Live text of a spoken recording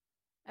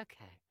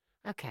Okay.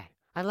 Okay.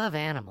 I love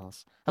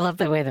animals. I love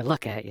the way they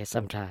look at you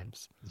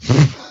sometimes.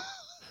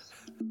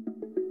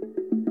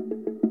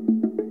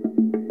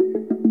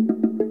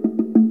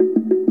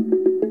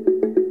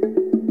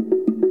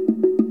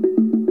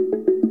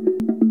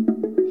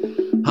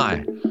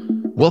 Hi,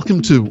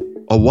 welcome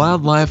to A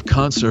Wildlife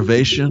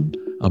Conservation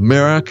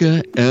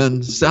America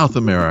and South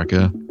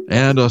America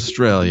and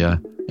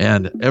Australia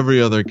and every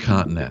other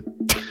continent.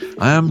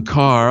 I am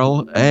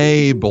Carl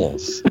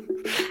Abels.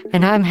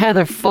 And I'm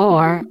Heather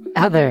for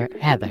other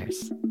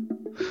Heathers.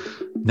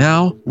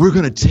 Now, we're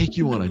going to take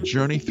you on a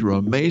journey through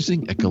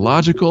amazing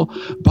ecological,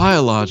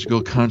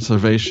 biological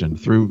conservation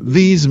through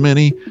these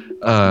many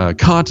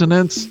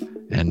continents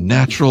and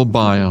natural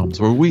biomes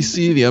where we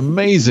see the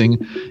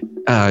amazing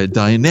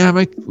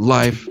dynamic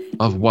life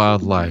of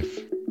wildlife.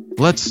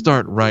 Let's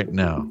start right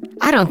now.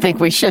 I don't think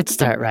we should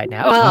start right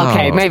now. Well,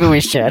 okay, maybe we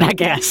should, I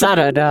guess. I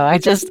don't know. I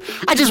just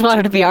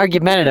wanted to be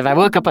argumentative. I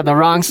woke up on the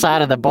wrong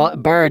side of the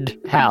bird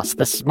house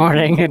this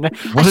morning. And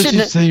what did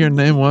you say your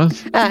name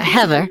was?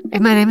 Heather.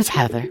 My name is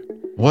Heather.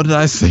 What did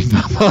I say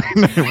my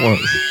name was?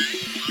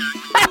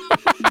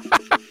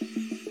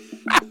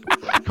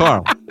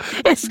 Carl.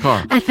 It's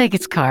Carl. I think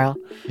it's Carl.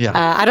 Yeah.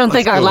 I don't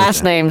think our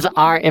last names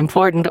are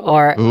important,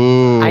 or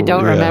I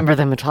don't remember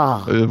them at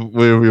all.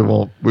 We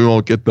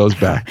won't get those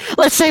back.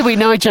 Let's say we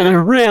know each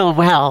other real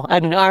well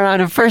and are on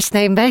a first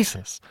name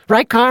basis.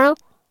 Right, Carl?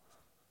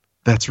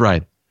 That's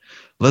right.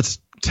 Let's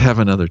have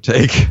another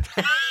take.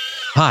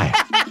 Hi,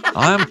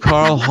 I'm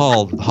Carl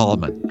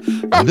Hallman.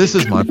 And this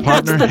is my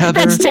partner, Heather.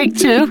 That's take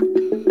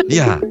two.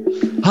 Yeah.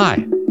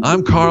 Hi,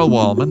 I'm Carl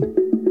Wallman.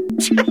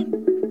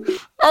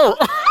 Oh.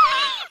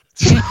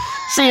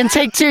 See, in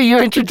take two, you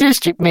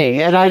introduced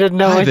me, and I didn't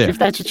know if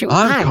that's what you were.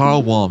 I'm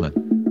Carl Wallman.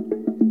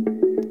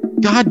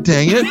 God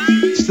dang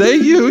it. Say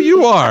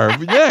you are.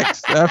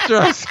 Next, after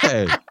I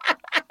say.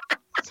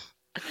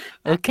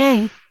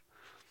 Okay.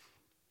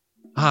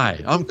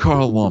 Hi, I'm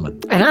Carl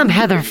Wallman. And I'm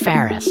Heather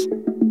Ferris.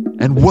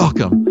 And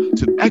welcome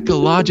to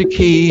Ecology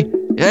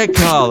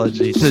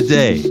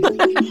Today,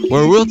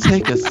 where we'll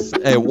take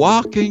a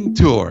walking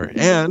tour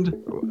and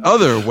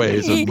other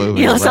ways of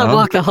moving Let's around. not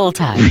walk the whole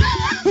time.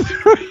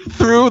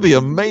 Through the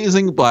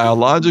amazing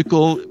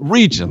biological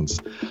regions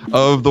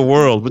of the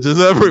world, which is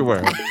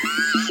everywhere.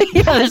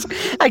 Yeah,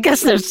 I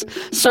guess there's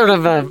sort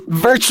of a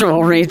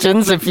virtual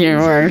regions if you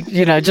were,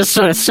 just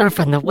sort of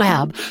surfing the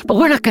web. But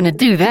we're not going to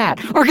do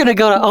that. We're going to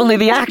go to only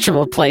the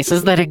actual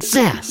places that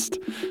exist.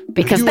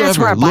 Because that's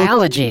where our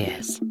biology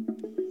is.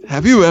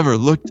 Have you ever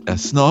looked a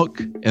snook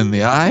in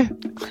the eye?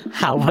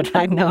 How would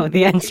I know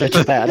the answer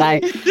to that?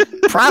 I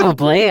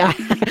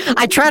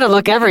try to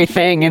look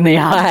everything in the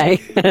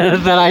eye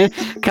that I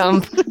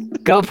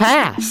go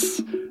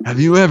past. Have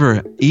you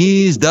ever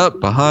eased up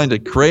behind a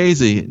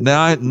crazy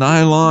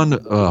nylon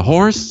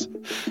horse?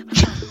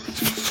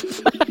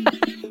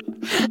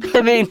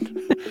 I mean,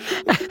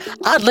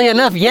 oddly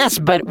enough, yes,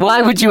 but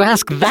why would you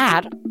ask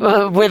that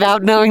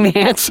without knowing the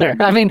answer?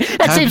 I mean,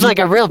 that seems like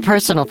a real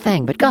personal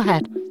thing, but go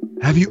ahead.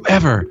 Have you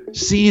ever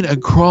seen a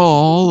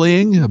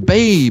crawling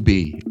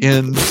baby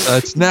in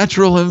its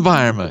natural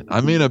environment?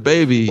 I mean, a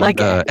baby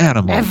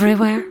animal.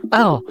 Everywhere?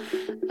 Oh,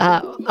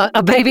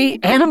 a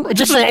baby animal?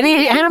 Just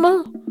any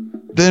animal?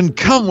 Then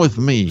come with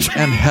me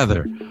and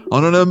Heather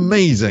on an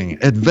amazing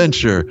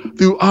adventure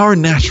through our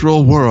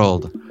natural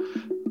world.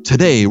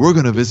 Today, we're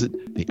going to visit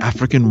the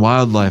African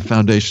Wildlife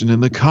Foundation in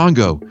the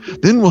Congo.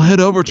 Then we'll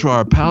head over to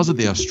our pals at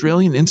the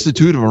Australian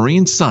Institute of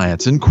Marine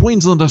Science in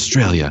Queensland,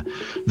 Australia.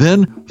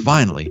 Then,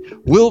 finally,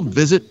 we'll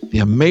visit the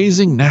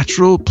amazing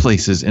natural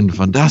places in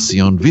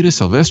Fundación Vida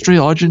Silvestre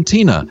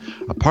Argentina,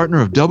 a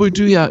partner of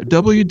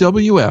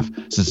WWF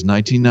since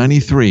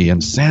 1993 in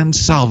San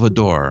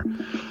Salvador.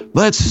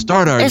 Let's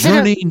start our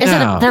journey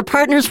now. They're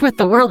partners with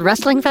the World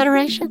Wrestling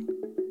Federation?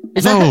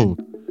 No.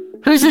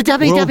 Who's the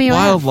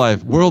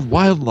WWF? World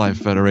Wildlife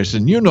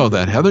Federation. You know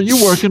that, Heather.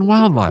 You work in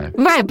wildlife.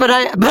 Right, but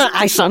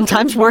I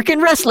sometimes work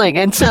in wrestling,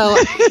 and so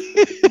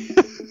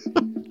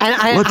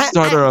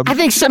I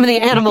think some of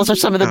the animals are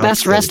some of the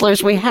best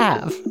wrestlers we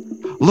have.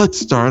 Let's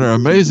start our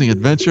amazing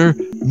adventure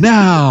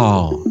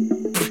now.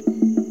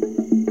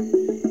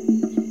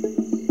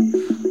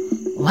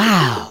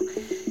 Wow.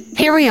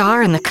 Here we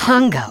are in the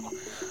Congo.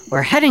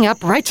 We're heading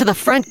up right to the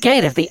front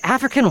gate of the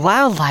African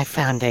Wildlife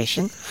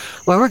Foundation,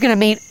 where we're going to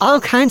meet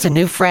all kinds of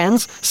new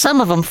friends, some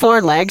of them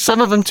 4 legs,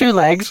 some of them 2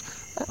 legs,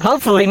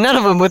 hopefully none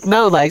of them with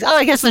no legs. Oh,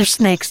 I guess there's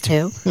snakes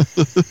too.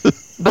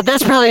 But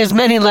that's probably as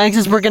many legs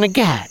as we're going to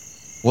get.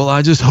 Well,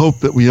 I just hope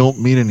that we don't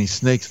meet any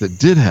snakes that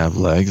did have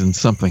legs and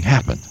something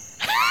happened.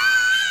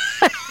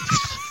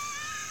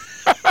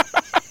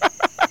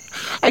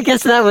 I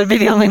guess that would be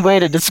the only way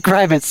to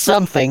describe it.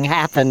 Something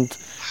happened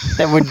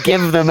that would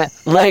give them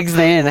legs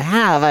they didn't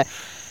have.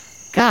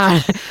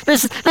 God,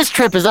 this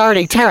trip is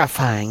already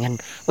terrifying, and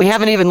we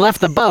haven't even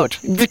left the boat.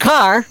 The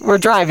car, we're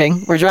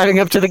driving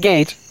up to the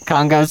gate.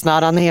 Congo's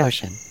not on the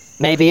ocean.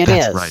 Maybe it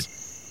is. That's right.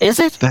 Is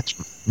it?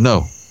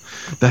 No.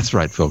 That's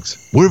right, folks.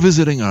 We're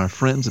visiting our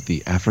friends at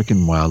the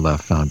African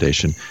Wildlife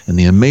Foundation in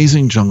the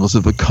amazing jungles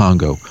of the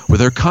Congo, where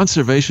their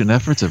conservation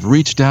efforts have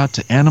reached out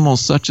to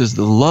animals such as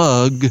the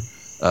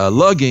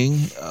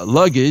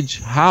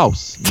luggage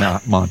house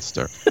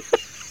monster.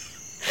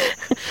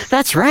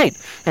 That's right.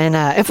 And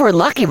if we're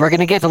lucky, we're going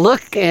to get to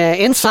look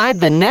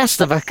inside the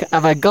nest of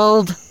a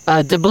gold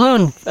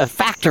doubloon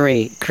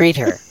factory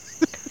creature,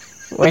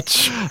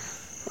 which...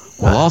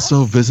 We'll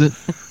also visit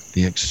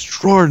the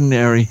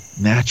extraordinary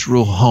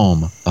natural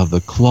home of the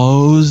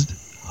closed,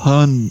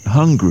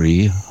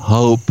 hungry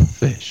hope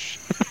fish,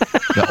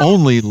 the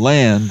only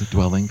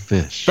land-dwelling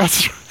fish.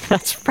 That's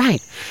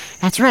right.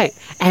 That's right.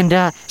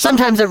 And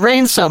sometimes it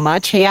rains so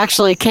much he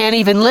actually can't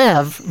even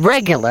live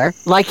regular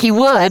like he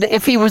would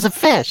if he was a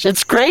fish.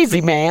 It's crazy,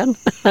 man.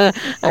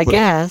 I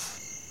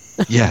guess.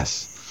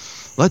 Yes.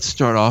 Let's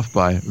start off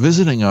by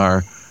visiting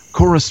our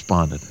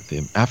correspondent at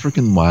the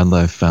African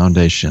Wildlife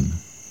Foundation.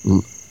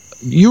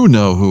 You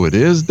know who it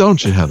is,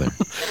 don't you, Heather?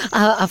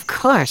 Of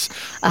course.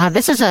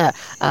 This is a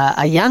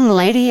young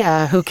lady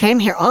who came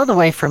here all the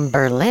way from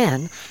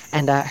Berlin,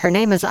 and her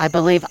name is, I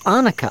believe,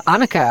 Annika.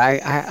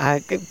 Annika,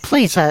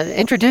 please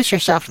introduce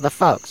yourself to the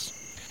folks.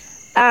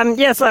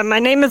 Yes, my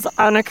name is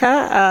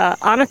Annika,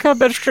 Annika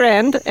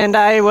Bertrand, and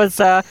I was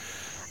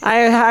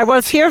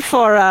here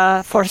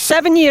for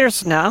 7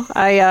 years now.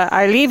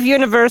 I leave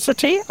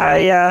university.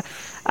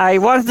 I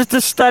wanted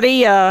to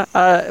study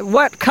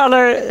what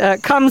color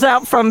comes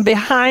out from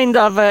behind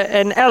of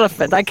an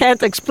elephant. I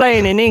can't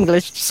explain in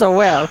English so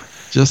well.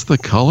 Just the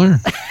color?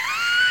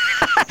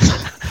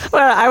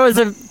 Well, I was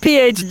a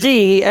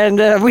PhD,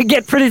 and we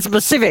get pretty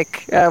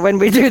specific when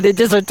we do the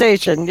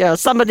dissertation. You know,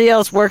 somebody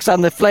else works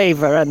on the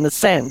flavor and the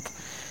scent.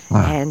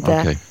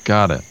 Okay,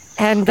 got it.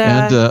 And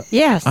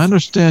yes. I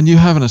understand you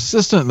have an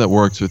assistant that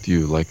works with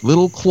you, like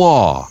Little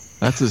Claw.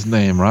 That's his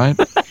name, right?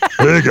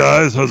 Hey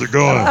guys, how's it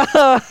going?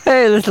 Oh,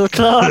 hey, Little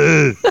Claw.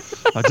 Hey,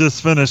 I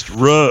just finished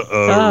rug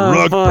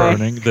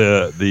burning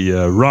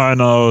the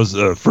rhino's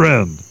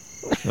friend.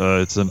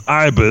 It's an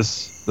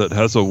ibis that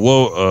has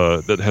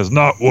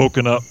not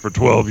woken up for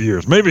 12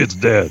 years. Maybe it's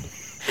dead.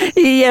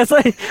 Yes,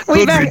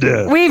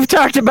 we've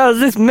talked about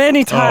this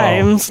many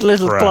times,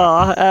 Little crap.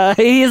 Claw.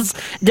 He's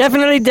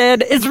definitely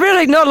dead. It's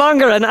really no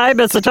longer an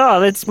ibis at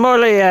all. It's more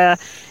like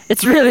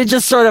it's really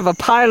just sort of a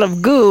pile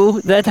of goo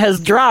that has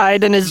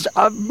dried and is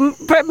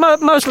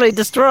mostly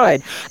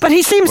destroyed. But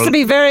he seems to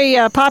be very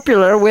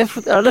popular with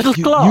Little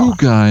Claw. You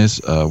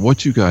guys,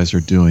 what you guys are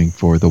doing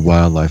for the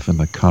wildlife in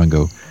the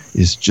Congo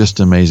is just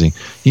amazing.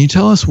 Can you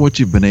tell us what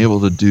you've been able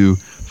to do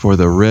for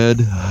the Red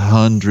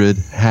 100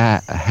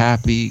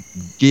 Happy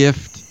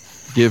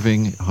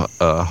Gift-Giving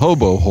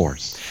Hobo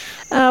Horse?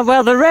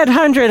 Well, the Red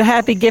 100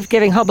 Happy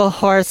Gift-Giving Hobo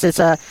Horse is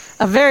a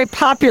very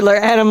popular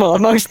animal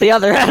amongst the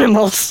other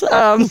animals.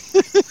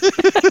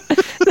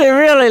 They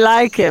really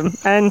like him.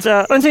 And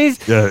he's...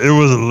 Yeah, it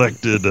was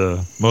elected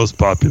most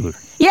popular.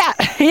 Yeah.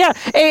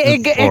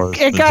 It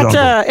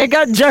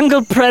got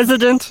jungle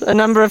president a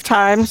number of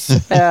times.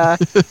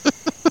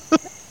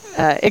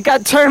 It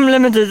got term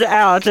limited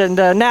out, and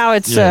now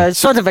it's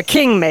sort of a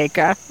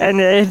kingmaker, and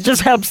it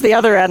just helps the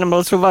other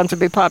animals who want to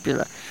be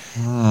popular.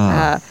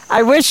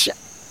 I wish,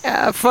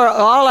 for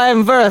all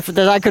I'm worth,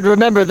 that I could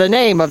remember the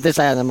name of this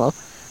animal.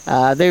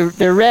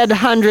 The Red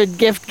 100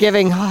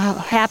 Gift-Giving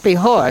Happy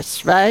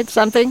Horse, right?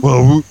 Something?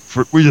 Well,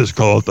 we just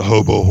call it the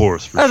hobo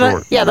horse for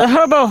short. The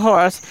hobo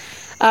horse.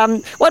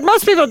 What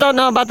most people don't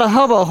know about the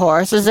hobo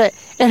horse is that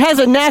it has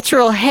a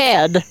natural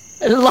head,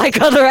 like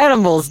other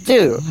animals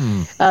do.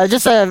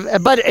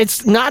 But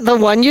it's not the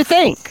one you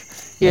think.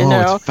 You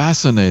know? It's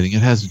fascinating.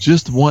 It has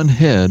just one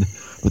head,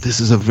 but this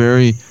is a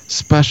very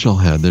special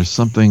head. There's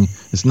something,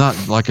 it's not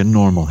like a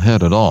normal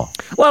head at all.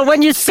 Well,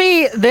 when you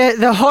see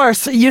the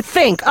horse, you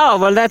think, oh,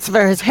 well, that's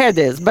where his head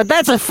is. But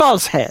that's a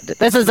false head.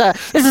 This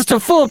is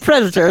to fool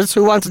predators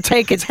who want to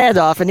take its head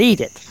off and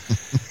eat it.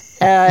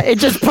 It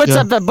just puts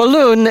up the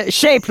balloon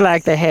shaped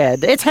like the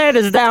head. Its head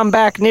is down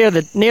back near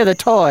the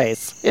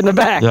toys in the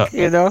back,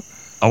 you know.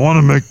 I want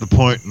to make the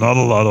point, not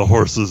a lot of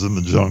horses in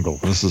the jungle.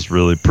 This is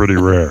really pretty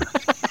rare.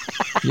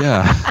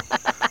 Yeah,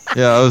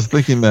 I was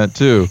thinking that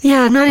too.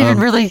 Yeah, not even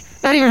really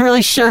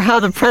sure how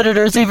the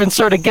predators even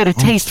sort of get a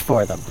taste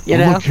for them. You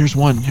know? Look, here's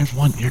one.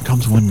 Here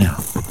comes one now.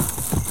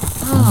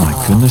 Oh my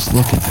goodness!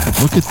 Look at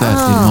that! Look at that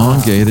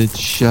elongated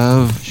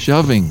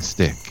shoving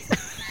stick.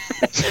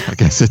 I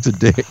guess it's a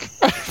dick.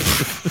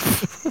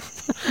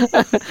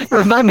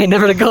 Remind me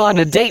never to go on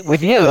a date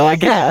with you, I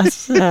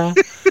guess.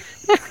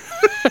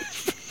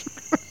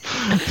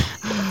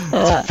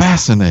 It's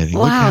fascinating.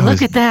 Wow,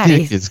 look at that.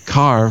 Dick is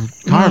carving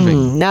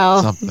something.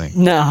 No,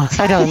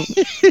 I don't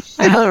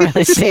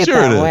really see it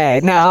that way.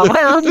 No,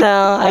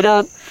 I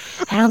don't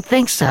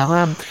think so.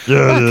 Yeah,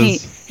 look, it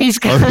is. He's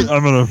got.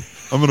 I'm gonna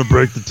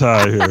break the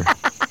tie here.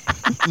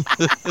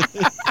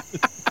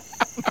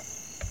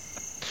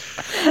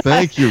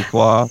 Thank you,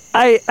 Claw.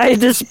 I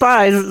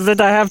despise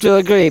that I have to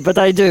agree, but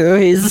I do.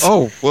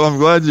 Oh, well, I'm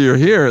glad you're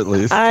here at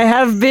least. I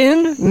have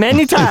been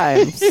many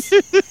times.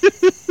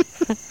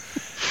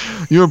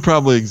 You were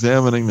probably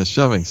examining the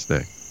shoving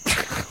stick.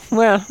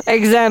 Well,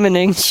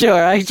 examining,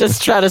 sure. I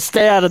just try to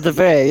stay out of the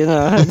way, you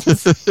know.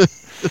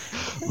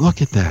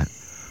 Look at that.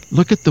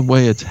 Look at the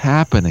way it's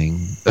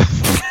happening.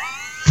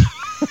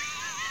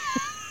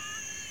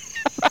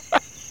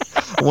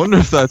 I wonder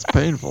if that's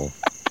painful.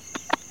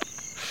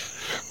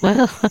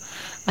 Well,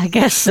 I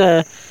guess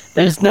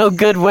there's no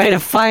good way to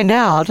find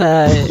out.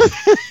 I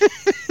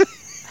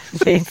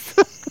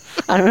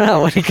don't know.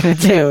 What are you going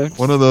to do?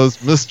 One of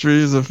those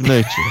mysteries of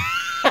nature.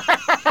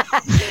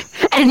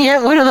 And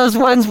yet one of those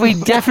ones we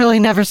definitely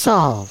never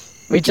solve.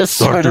 We just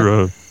sort Doctor,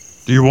 of...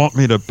 do you want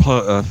me to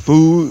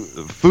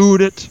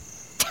food it?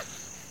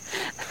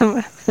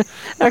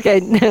 Okay,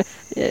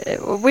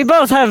 we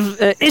both have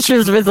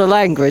issues with the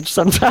language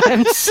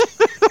sometimes.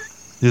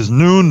 His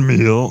noon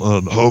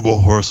meal, the hobo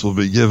horse will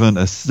be given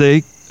a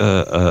steak,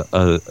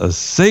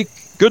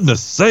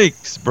 goodness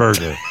sakes,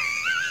 burger.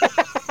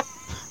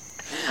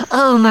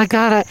 Oh my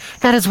God,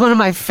 that is one of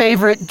my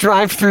favorite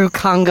drive-through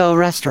Congo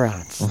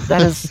restaurants.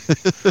 That is...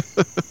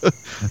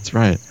 That's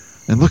right.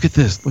 And look at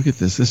this. Look at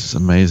this. This is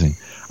amazing.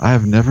 I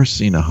have never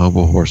seen a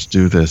hobo horse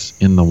do this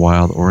in the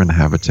wild or in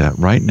habitat.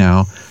 Right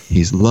now,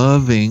 he's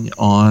loving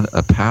on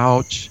a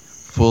pouch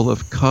full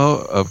of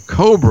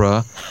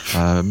Cobra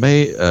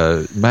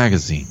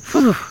magazine.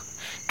 Whew,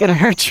 gonna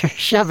hurt your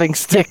shoving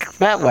stick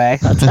that way,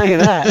 I'll tell you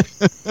that.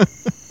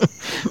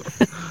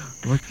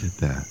 Look at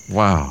that.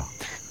 Wow.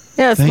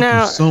 Yes, Thank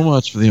now... you so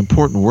much for the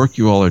important work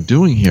you all are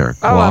doing here,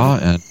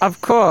 Kwa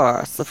of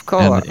course.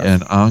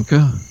 and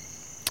Anka.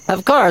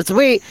 Of course,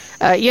 we,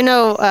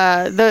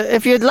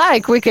 if you'd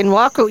like, you can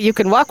walk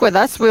with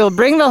us. We'll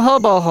bring the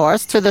hobo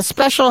horse to the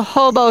special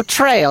hobo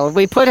trail.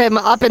 We put him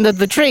up into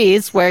the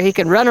trees where he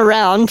can run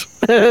around.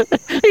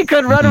 He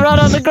could run around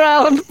on the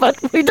ground,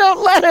 but we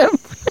don't let him.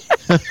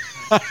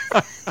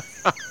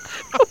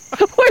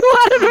 We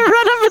want him to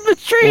run up in the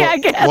tree, I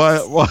guess. Why?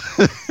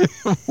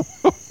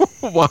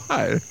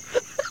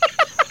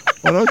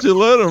 Why don't you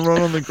let him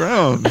run on the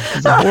ground?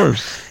 He's a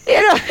horse.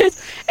 You know,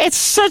 it's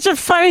such a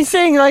funny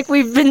thing. Like,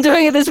 we've been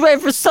doing it this way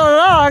for so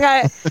long.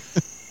 I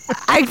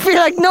feel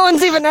like no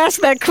one's even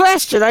asked that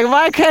question. Like,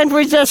 why can't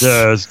we just...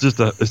 Yeah, it's just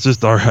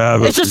our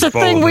habit. It's just a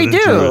thing we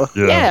do.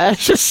 Yeah,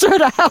 it's just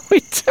sort of how we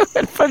do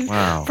it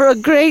for a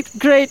great,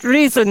 great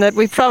reason that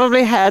we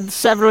probably had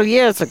several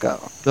years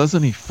ago.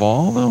 Doesn't he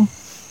fall, though?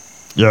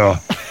 Yeah.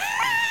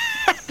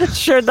 It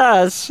sure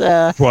does.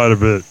 Quite a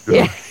bit.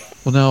 Yeah.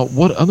 Well, now,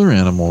 what other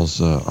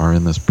animals are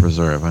in this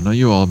preserve? I know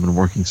you all have been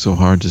working so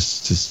hard to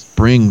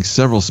bring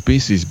several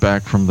species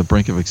back from the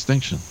brink of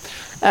extinction.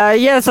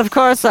 Yes, of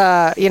course.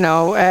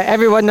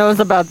 Everyone knows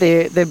about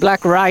the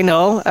black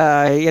rhino.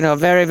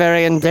 Very,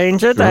 very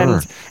endangered,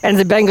 Sure. and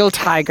the Bengal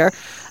tiger.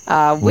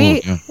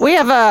 We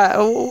have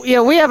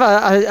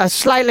a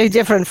slightly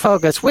different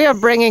focus. We are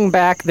bringing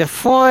back the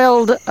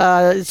foiled,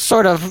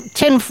 sort of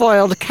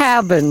tin-foiled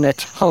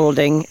cabinet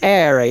holding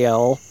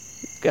aerial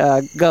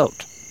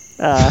goat.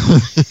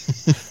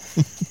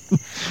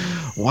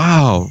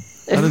 Wow,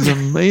 that is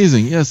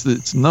amazing. Yes,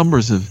 its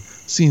numbers have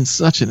seen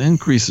such an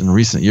increase in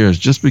recent years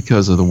just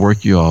because of the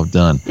work you all have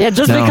done. Yeah,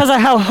 because of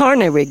how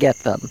horny we get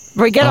them.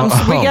 We get them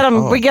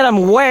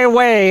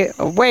way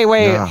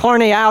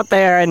horny out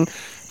there, and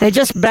they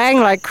just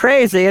bang like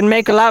crazy and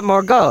make a lot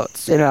more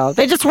goats. You know,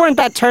 they just weren't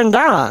that turned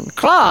on.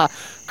 Claw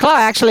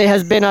actually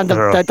has been on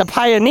the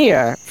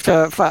pioneer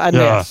for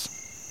this.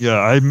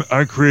 Yeah,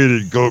 I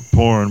created goat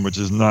porn, which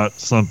is not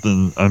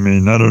something. I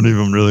mean, I don't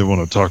even really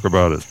want to talk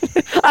about it.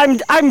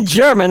 I'm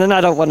German, and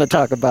I don't want to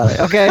talk about it.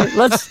 Okay,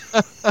 let's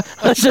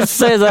just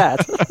say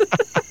that.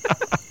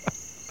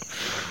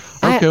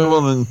 Okay,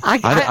 well then, I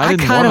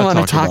kind of want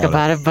to talk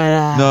about it,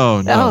 but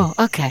no. Oh,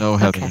 okay. No,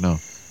 Heather, okay. no.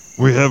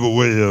 We have a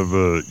way of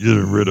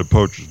getting rid of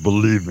poachers.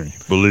 Believe me.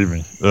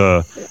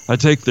 I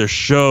take their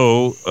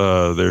show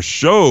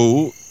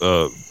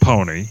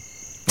pony,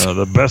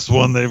 the best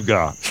one they've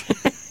got.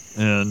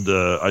 And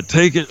I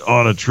take it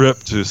on a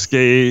trip to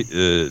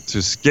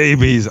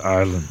Scabies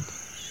Island.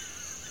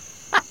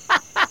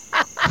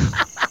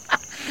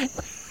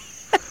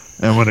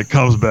 And when it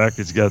comes back,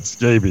 it's got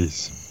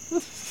scabies.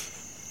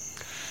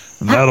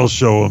 And that'll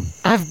show them.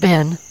 I've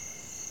been.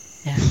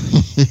 Yeah.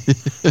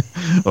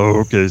 Oh,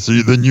 okay. So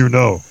then you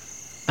know.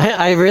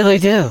 I really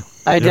do.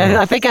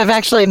 I think I've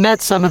actually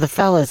met some of the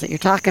fellas that you're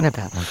talking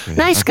about. Okay.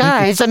 Nice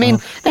guys. I mean,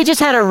 they just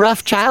had a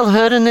rough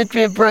childhood, and it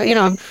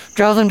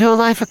drove them to a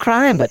life of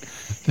crime. But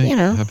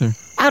Heather,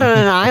 out on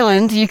an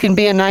island, you can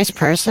be a nice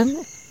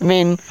person. I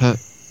mean,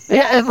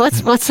 what's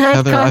that?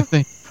 Heather, Carl?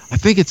 I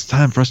think it's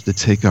time for us to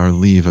take our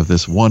leave of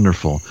this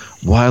wonderful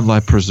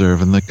wildlife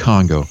preserve in the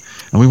Congo,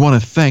 and we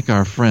want to thank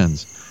our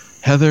friends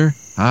Heather,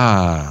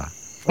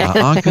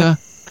 Anka,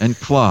 and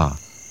Kla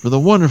for the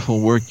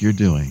wonderful work you're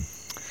doing.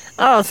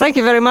 Oh, thank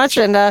you very much,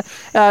 and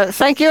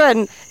thank you.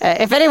 And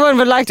if anyone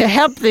would like to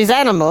help these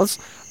animals,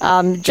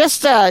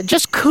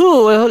 just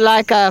coo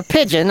like a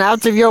pigeon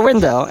out of your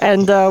window,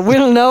 and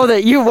we'll know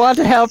that you want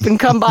to help and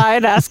come by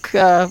and ask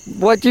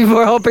what you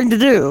were hoping to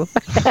do.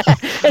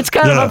 It's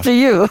kind of up to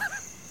you.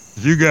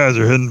 If you guys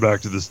are heading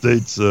back to the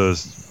States,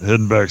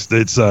 heading back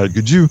stateside,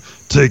 could you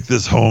take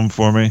this home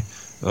for me?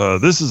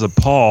 This is a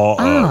Paul.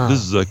 Ah. This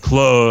is a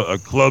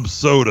club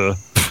soda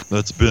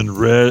that's been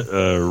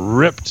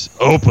ripped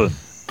open.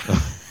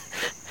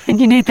 And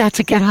you need that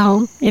to get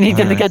home? You need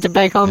that to get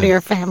back home to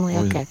your family?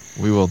 Okay.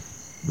 We will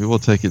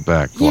take it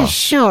back. Yeah, Wow.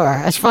 sure.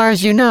 As far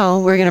as you know,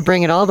 we're going to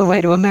bring it all the way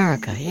to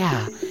America.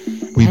 Yeah.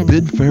 We And-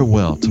 bid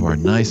farewell to our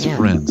nice Yeah.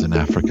 friends in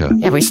Africa.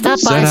 Yeah, we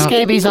stopped by Set out-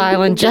 Scabies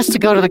Island just to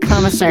go to the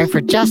commissary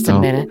for just a Oh.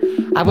 minute.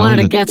 I wanted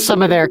to get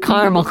some of their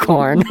caramel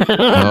corn.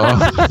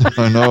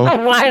 Oh, no.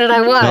 Why did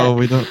I want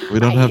No, it? we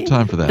don't have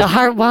time for The that.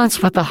 heart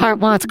wants what the heart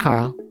wants,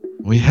 Carl.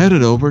 We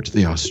headed over to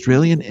the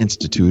Australian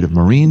Institute of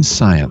Marine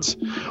Science,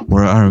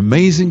 where our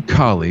amazing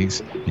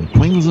colleagues in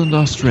Queensland,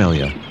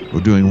 Australia,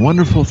 were doing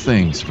wonderful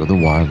things for the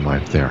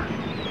wildlife there.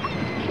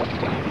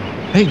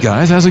 Hey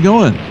guys, how's it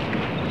going?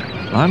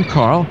 I'm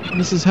Carl, and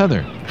this is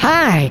Heather.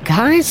 Hi,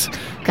 guys.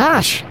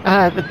 Gosh,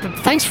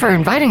 thanks for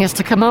inviting us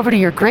to come over to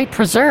your great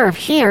preserve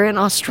here in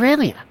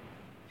Australia.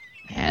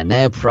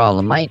 No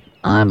problem, mate.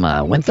 I'm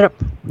Winthrop.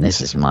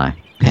 This is my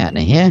partner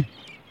here.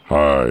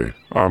 Hi,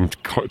 I'm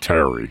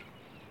Terry.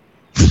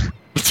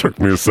 It took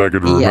me a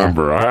second to Yeah.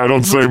 remember. I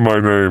don't say my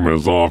name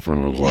as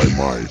often as I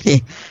might.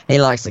 He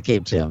likes to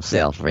keep to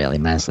himself, really,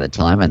 most of the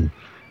time, and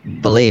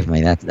believe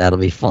me, that'll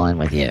be fine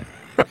with you.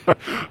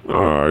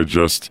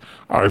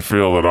 I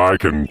feel that I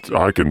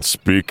can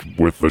speak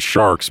with the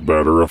sharks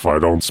better if I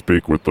don't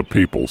speak with the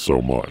people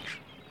so much.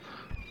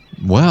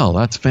 Well,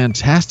 that's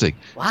fantastic.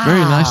 It's very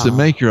nice to Wow.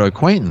 make your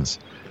acquaintance.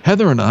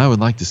 Heather and I would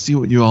like to see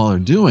what you all are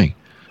doing.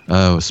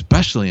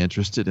 Especially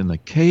interested in the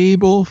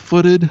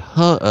cable-footed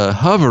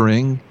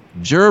hovering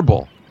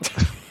gerbil.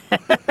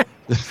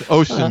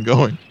 Ocean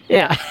going.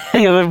 Yeah.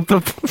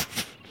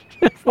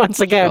 Once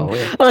again, Oh,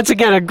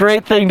 yeah. a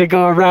great thing to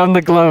go around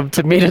the globe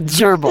to meet a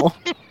gerbil.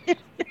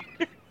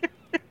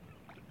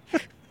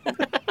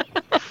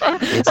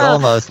 It's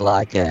almost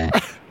like you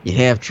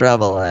have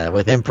trouble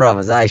with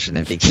improvisation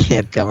if you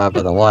can't come up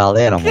with a wild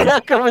animal. You're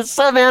not going with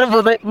some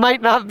animal that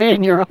might not be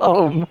in your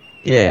home.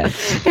 Yeah.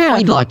 Yeah.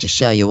 We'd like to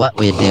show you what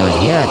we're doing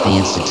here at the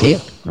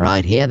Institute.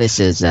 Right here, this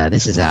is our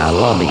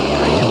lobby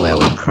area where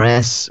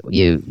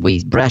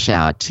we brush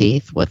our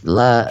teeth with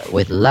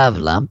love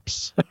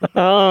lumps.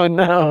 Oh,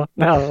 no.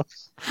 Yeah,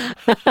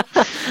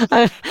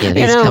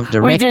 these come we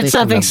directly did from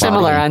something the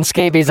similar body. on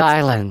Scabies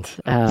Island,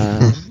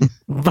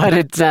 but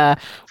it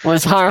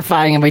was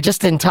horrifying, and we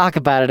just didn't talk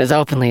about it as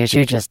openly as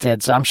you just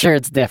did, so I'm sure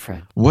it's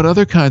different. What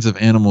other kinds of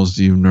animals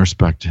do you nurse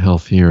back to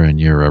health here in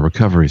your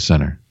recovery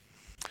center?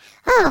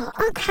 Oh,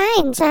 all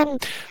kinds. I'm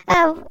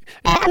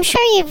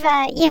sure you've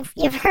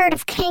heard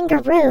of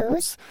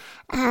kangaroos.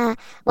 Of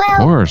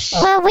course.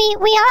 Well, we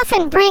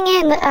often bring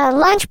in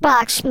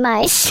lunchbox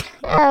mice,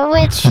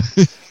 which.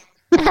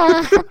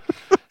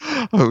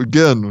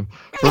 Again,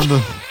 from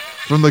the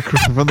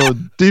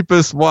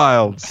deepest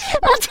wilds. Hey,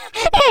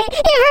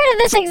 you heard of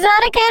this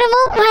exotic animal?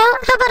 Well,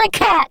 how about a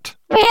cat?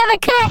 We have a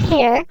cat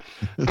here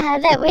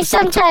that we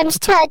sometimes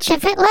touch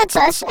if it lets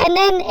us, and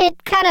then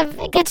it kind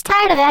of gets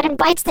tired of that and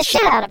bites the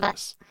shit out of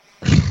us.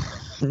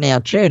 Now,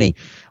 Trudy,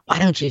 why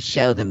don't you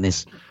show them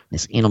this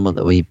animal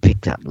that we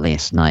picked up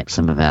last night?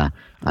 Some of our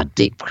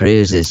deep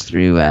cruises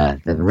through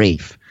the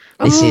reef.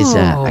 This is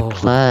a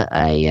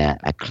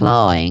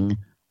clawing,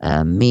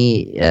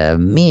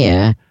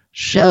 mere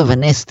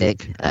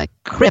chauvinistic,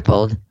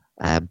 crippled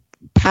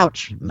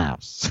pouch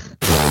mouse.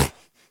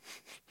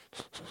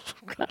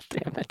 God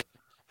damn it.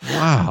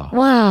 Wow.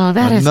 Wow,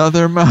 that is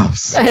Another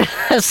mouse.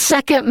 a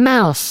second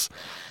mouse.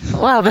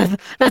 Wow,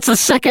 that's the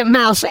second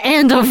mouse,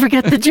 and don't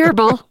forget the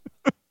gerbil.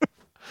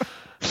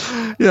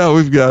 Yeah,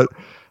 we've got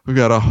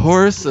a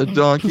horse, a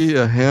donkey,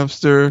 a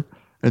hamster,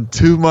 and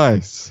 2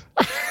 mice.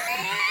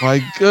 My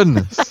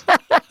goodness.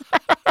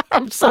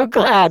 I'm so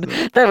glad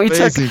that we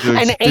took Amazing to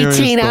an experience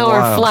the 18-hour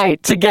wild.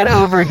 flight to get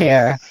over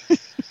here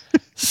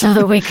so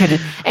that we could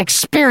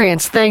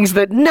experience things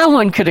that no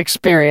one could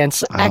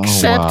experience,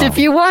 except wow. if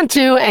you want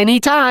to,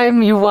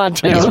 anytime you want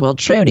to. Yes, well,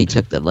 Trudy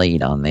took the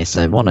lead on this.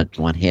 I wanted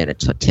here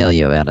to tell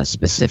you about a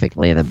specific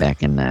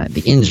leatherback and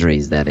the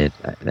injuries that it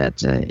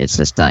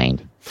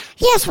sustained.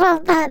 Yes, well,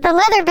 the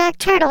leatherback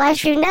turtle,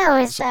 as you know,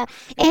 is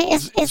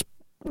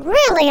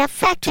really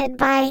affected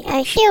by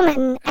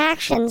human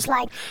actions.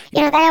 Like,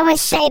 they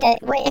always say that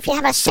if you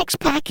have a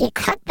six-pack, you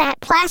cut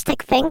that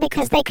plastic thing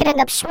because they could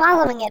end up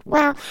swallowing it.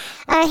 Well,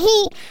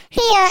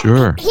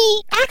 Sure.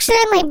 he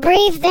accidentally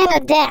breathed in a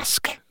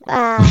desk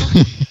that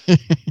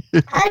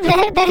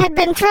had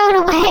been thrown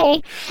away,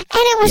 and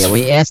it was Yeah,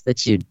 we asked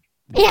that you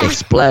Yeah.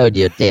 explode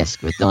your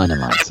desk with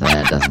dynamite so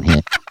that doesn't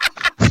hit.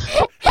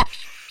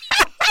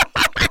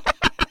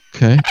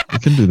 Okay, we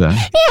can do that.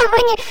 Yeah,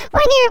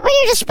 when you're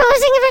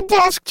disposing of a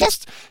desk,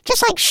 just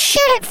like shoot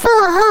it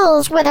full of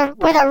holes with a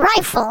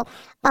rifle,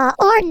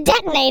 or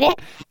detonate it,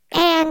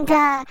 and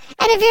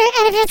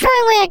if you're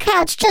throwing away a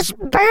couch, just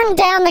burn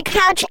down the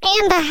couch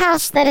and the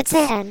house that it's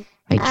in.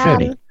 Hey,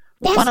 Trudy,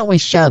 Yes. why don't we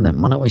show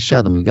them?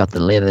 We've got the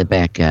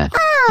leatherback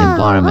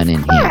environment in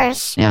of here.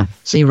 course. Now,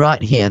 see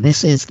right here,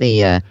 this is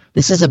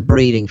a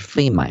breeding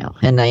female.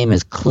 Her name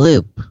is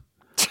Kloop,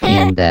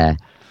 and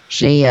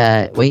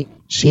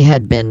she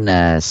had been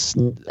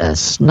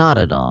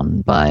snotted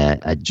on by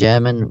a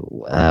German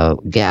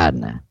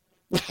gardener.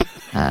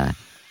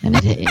 And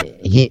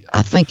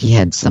I think he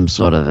had some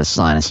sort of a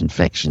sinus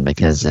infection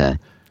because It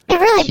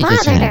really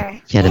bothered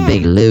her. she had a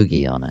big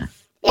loogie on her.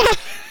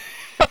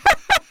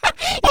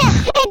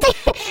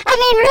 I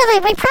mean, really,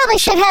 we probably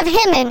should have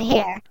him in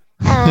here.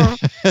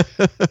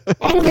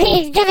 And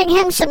be giving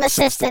him some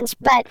assistance.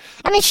 But,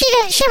 I mean, she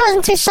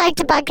wasn't too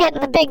psyched about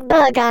getting the big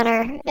bug on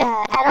her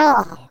at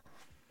all.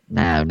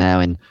 No,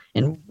 and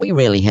we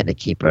really had to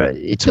keep her.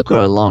 It took her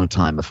a long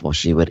time before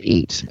she would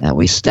eat.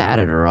 We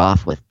started her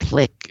off with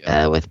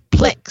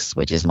Plix,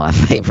 which is my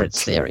favorite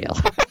cereal.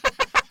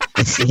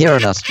 Here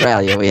in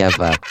Australia, we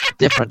have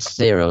different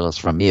cereals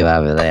from you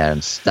over there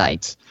in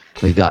States.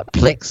 We've got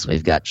Plix,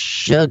 we've got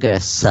Sugar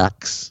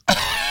Sucks.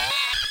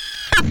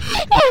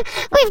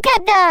 We've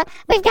got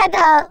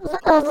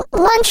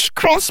lunch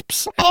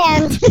crisps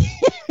and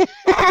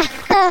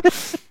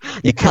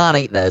You can't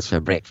eat those for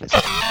breakfast.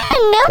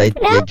 nope.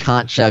 You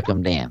can't choke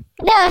them down.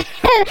 No, I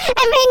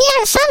mean,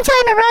 yeah,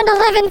 sometime around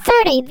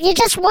 11:30, you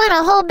just want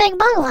a whole big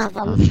bowl of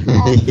them.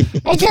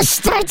 It just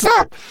starts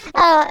up,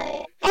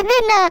 and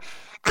then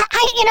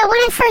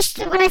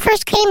when I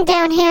first came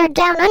down here,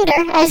 down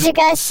under, as you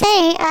guys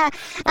say,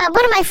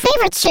 one of my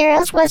favorite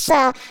cereals was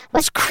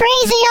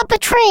Crazy Up a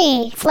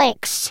Tree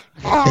Flakes.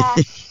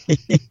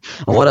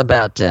 What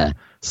about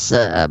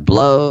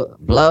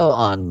blow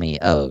on me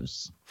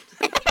O's?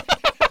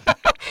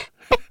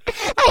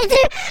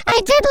 I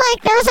did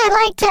like those. I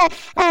liked.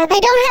 They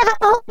don't have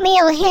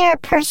oatmeal here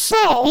per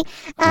se.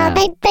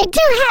 They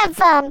do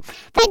have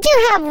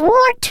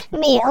wart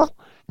meal,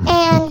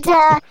 and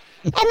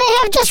they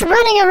have just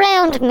running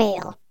around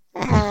meal.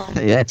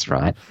 That's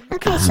right.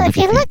 Okay, so if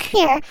you look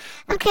here,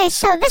 okay,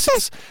 so this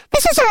is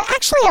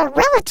actually a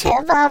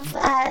relative of.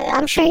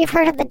 I'm sure you've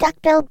heard of the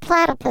duck-billed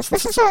platypus.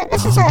 This is a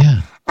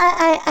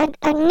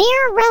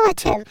near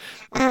relative.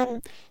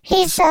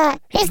 He's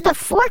the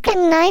fork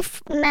and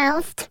knife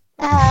mouthed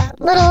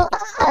little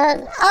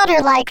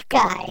otter-like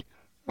guy.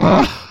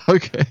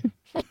 Okay.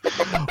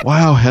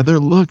 Wow, Heather,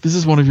 look, this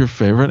is one of your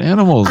favorite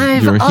animals.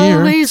 You're I've here.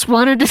 always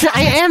wanted to.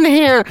 I am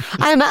here.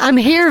 I'm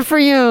here for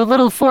you,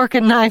 little fork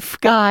and knife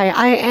guy.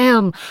 I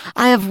am.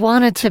 I've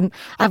wanted to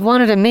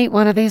meet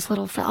one of these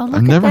little. Oh, look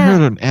I've never at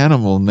heard an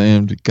animal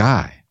named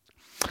Guy.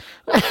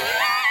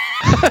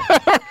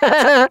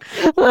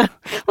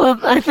 well,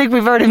 I think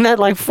we've already met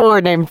like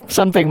 4 named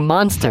something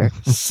Monster.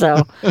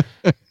 So.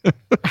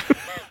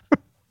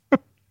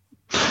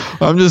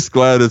 I'm just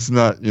glad it's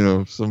not,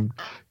 some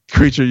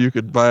creature you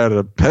could buy at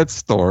a pet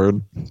store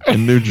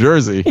in New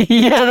Jersey.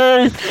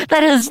 Yeah,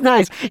 that is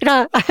nice.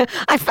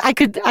 I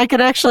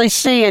could actually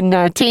see in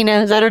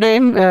Tina, is that her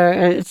name?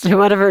 It's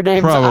whatever her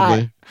name.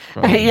 Probably.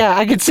 Yeah,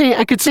 I could see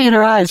in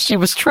her eyes. She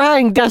was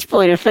trying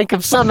desperately to think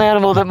of some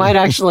animal that might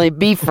actually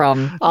be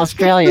from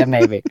Australia,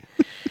 maybe.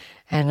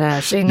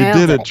 And she nailed it.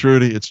 You did it,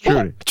 Trudy. It's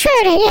Trudy.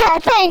 Trudy, yeah,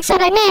 thanks, and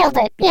I nailed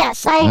it.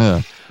 Yes,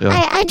 Yeah.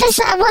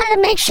 I wanted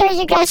to make sure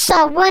you guys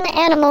saw one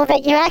animal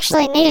that you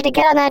actually needed to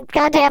get on that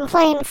goddamn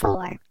plane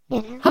for.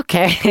 You know?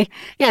 Okay.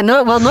 Yeah,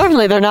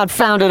 normally they're not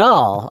found at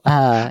all.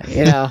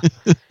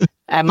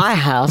 At my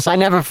house, I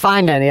never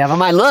find any of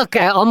them. I look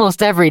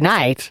almost every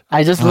night.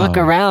 I just look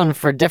around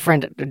for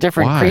different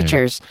Why?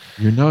 creatures.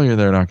 They're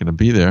not going to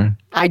be there.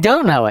 I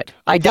don't know it.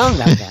 I don't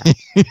know that.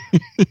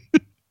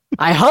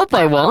 I hope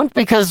I won't,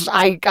 because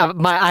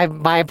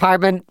my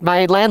apartment,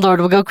 my landlord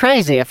would go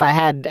crazy if I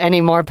had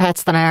any more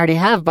pets than I already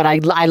have. But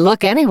I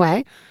look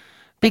anyway,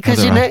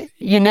 because Heather,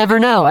 you never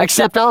know,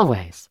 except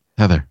always.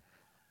 Heather,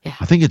 Yeah.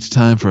 I think it's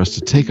time for us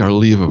to take our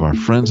leave of our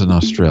friends in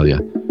Australia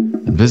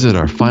and visit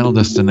our final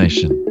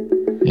destination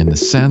in the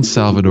San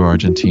Salvador,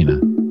 Argentina.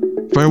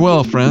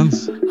 Farewell,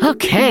 friends.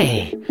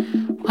 Okay.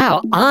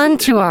 Wow. On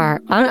to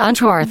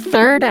our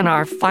third and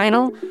our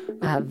final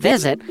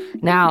visit.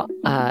 Now,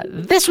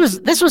 this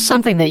was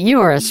something that you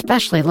were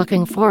especially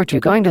looking forward to,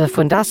 going to the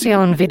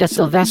Fundación Vida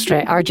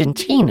Silvestre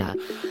Argentina,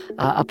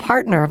 a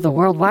partner of the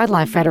World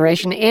Wildlife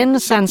Federation in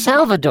San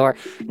Salvador.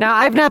 Now,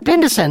 I've not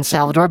been to San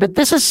Salvador, but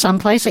this is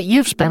someplace that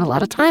you've spent a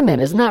lot of time in,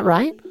 isn't that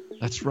right?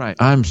 That's right.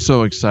 I'm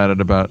so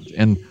excited about it.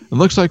 And it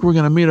looks like we're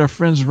going to meet our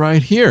friends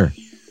right here.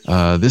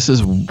 This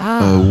is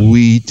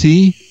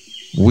Wheatie.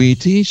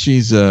 Wheatie,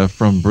 she's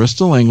from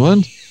Bristol,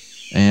 England.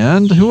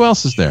 And who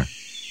else is there?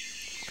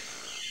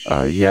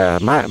 Yeah,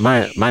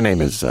 my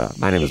name is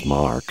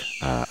Mark.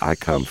 I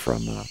come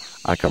from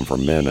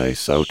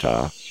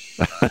Minnesota.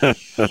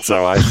 That's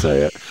how I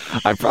say it.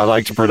 I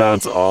like to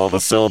pronounce all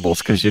the syllables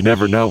because you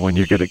never know when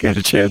you're going to get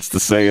a chance to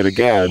say it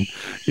again.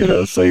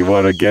 So you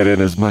want to get in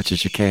as much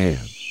as you can.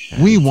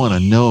 We want to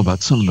know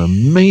about some of the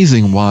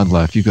amazing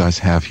wildlife you guys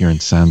have here in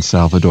San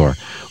Salvador.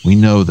 We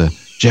know the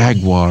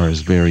jaguar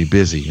is very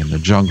busy in the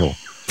jungle.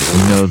 We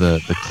know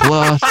the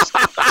clus.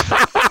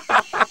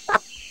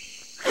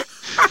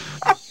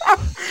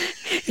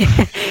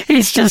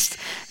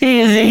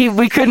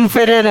 We couldn't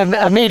fit in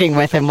a meeting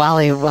with him while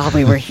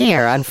we were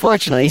here.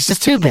 Unfortunately, he's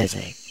just too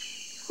busy.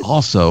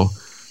 Also,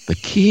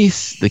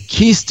 the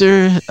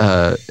keister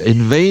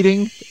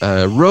invading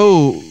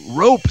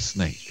rope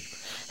snake.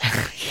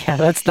 Yeah,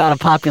 that's not a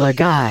popular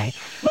guy.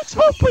 Let's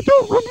hope we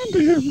don't run into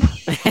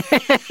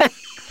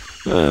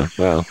him.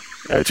 Well,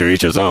 to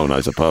each his own, I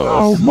suppose.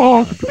 Oh,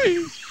 Mark,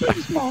 please,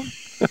 Mark.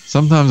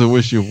 Sometimes I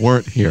wish you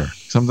weren't here.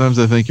 Sometimes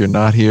I think you're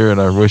not here, and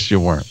I wish you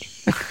weren't.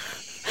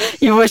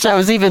 You wish I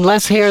was even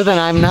less here than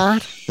I'm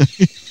not?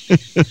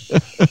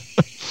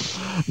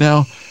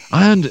 Now,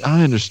 I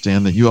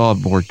understand that you all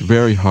have worked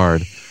very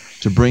hard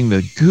to bring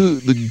the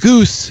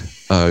goose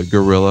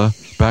gorilla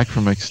back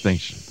from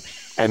extinction.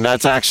 And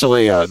that's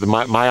actually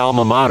my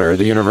alma mater,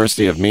 the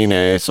University of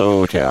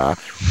Minnesota.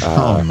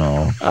 Oh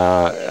no!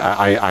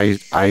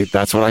 I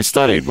that's what I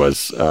studied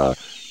was.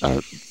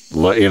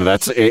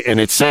 That's and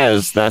it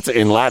says that's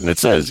in Latin. It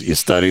says you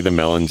study the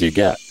melons you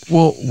get.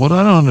 Well, what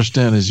I don't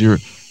understand is you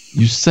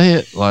say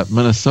it like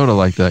Minnesota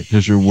like that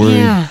because you're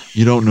worried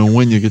you don't know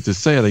when you get to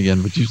say it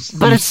again. But you've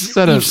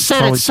said it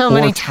so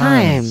many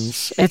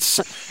times.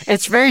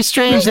 It's very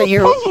strange that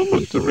you're.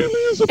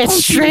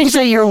 It's strange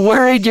that you're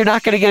worried you're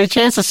not going to get a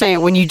chance to say it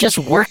when you just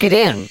work it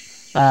in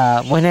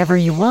whenever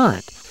you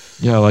want.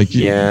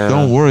 Yeah,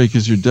 don't worry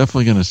because you're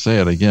definitely going to say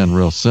it again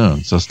real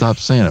soon. So stop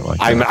saying it like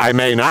that. I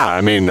may not.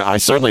 I mean, I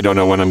certainly don't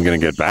know when I'm going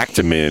to get back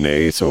to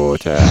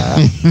Minnesota.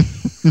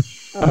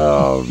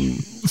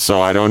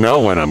 So I don't know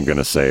when I'm going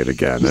to say it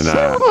again. And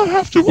I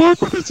have to work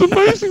with. It's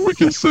amazing we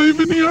can save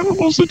any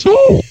animals at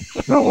all.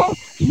 Now,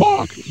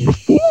 Mark,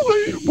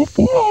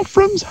 before our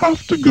friends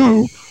have to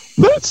go,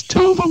 let's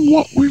tell them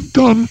what we've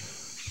done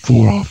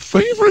for our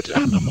favorite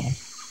animal.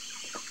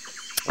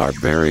 Our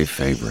very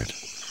favorite.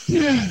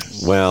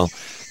 Yes. Well,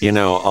 a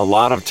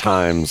lot of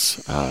times,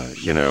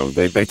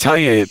 they tell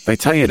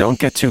you don't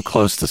get too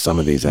close to some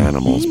of these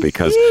animals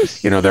because,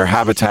 their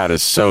habitat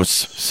is so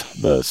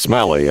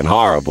smelly and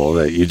horrible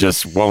that you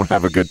just won't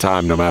have a good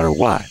time no matter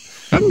what.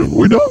 And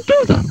we don't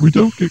do that. We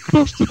don't get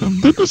close to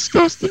them. They're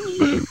disgusting.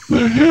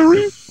 They're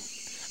hairy.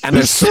 And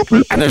they're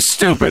stupid. And they're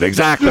stupid.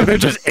 Exactly. Yeah. They're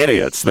just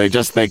idiots. They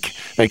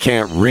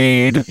can't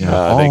read. Yeah,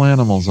 all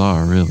animals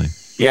are really.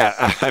 Yeah.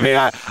 I mean,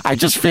 I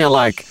just feel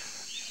like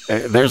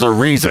there's a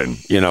reason,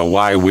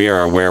 why we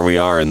are where we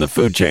are in the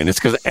food chain. It's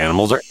because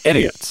animals are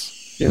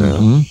idiots.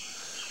 Mm-hmm.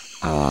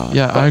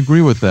 I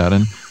agree with that.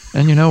 And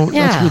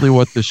that's really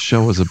what this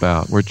show is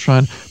about.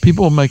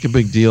 People make a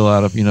big deal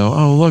out of,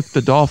 oh, look,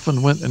 the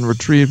dolphin went and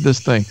retrieved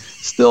this thing.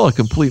 Still a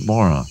complete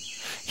moron.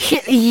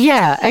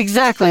 Yeah,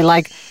 exactly.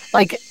 Like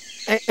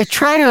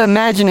try to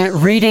imagine it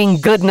reading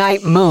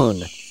Goodnight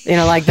Moon.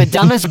 Like the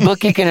dumbest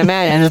book you can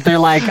imagine. They're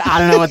like, I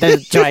don't know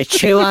do I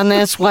chew on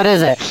this? What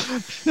is it?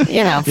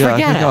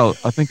 Forget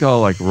it. I think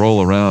I'll like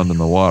roll around in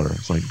the water.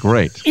 It's like,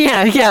 great.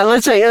 Yeah.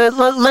 Let's say,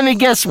 let me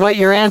guess what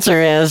your answer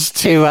is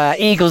to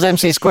E =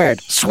 MC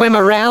squared. Swim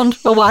around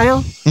a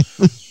while?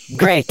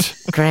 Great.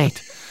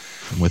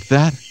 And with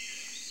that,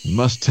 we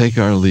must take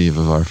our leave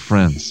of our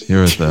friends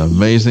here at the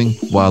amazing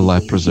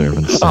Wildlife Preserve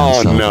in San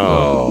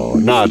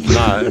Salvador.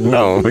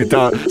 No, we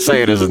don't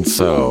say it isn't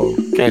so.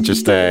 Can't you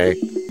stay?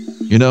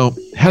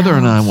 Heather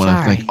and I want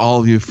to thank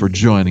all of you for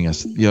joining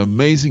us. The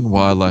amazing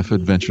wildlife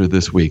adventure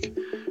this week.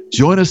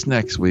 Join us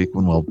next week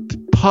when we'll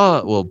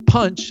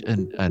punch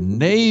a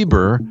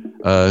neighbor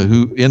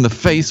who in the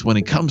face when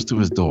he comes to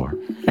his door.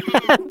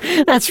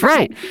 That's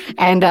right.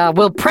 And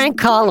we'll prank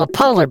call a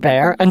polar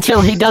bear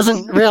until he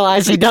doesn't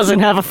realize he doesn't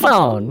have a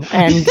phone.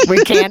 And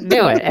we can't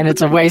do it. And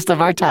it's a waste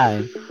of our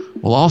time.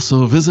 We'll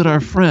also visit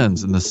our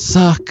friends in the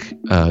suck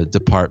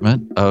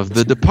department of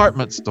the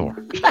department store.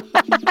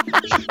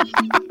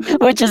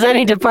 Which is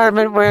any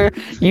department where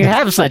you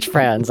have such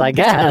friends, I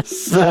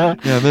guess. Yeah,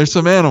 there's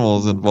some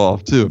animals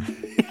involved, too.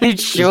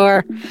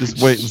 Sure.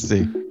 Just wait and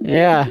see.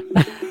 Yeah.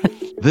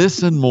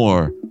 This and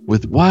more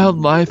with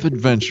Wildlife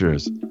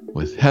Adventures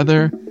with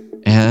Heather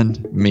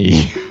and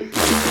me.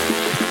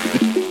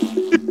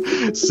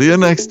 See you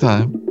next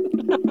time.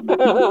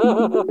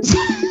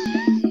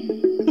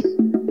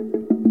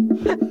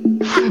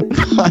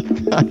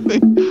 I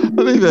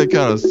think that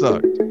kind of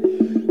sucked.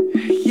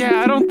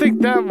 Yeah, I don't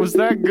think that was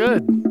that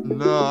good.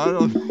 No, I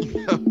don't think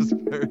that was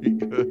very good.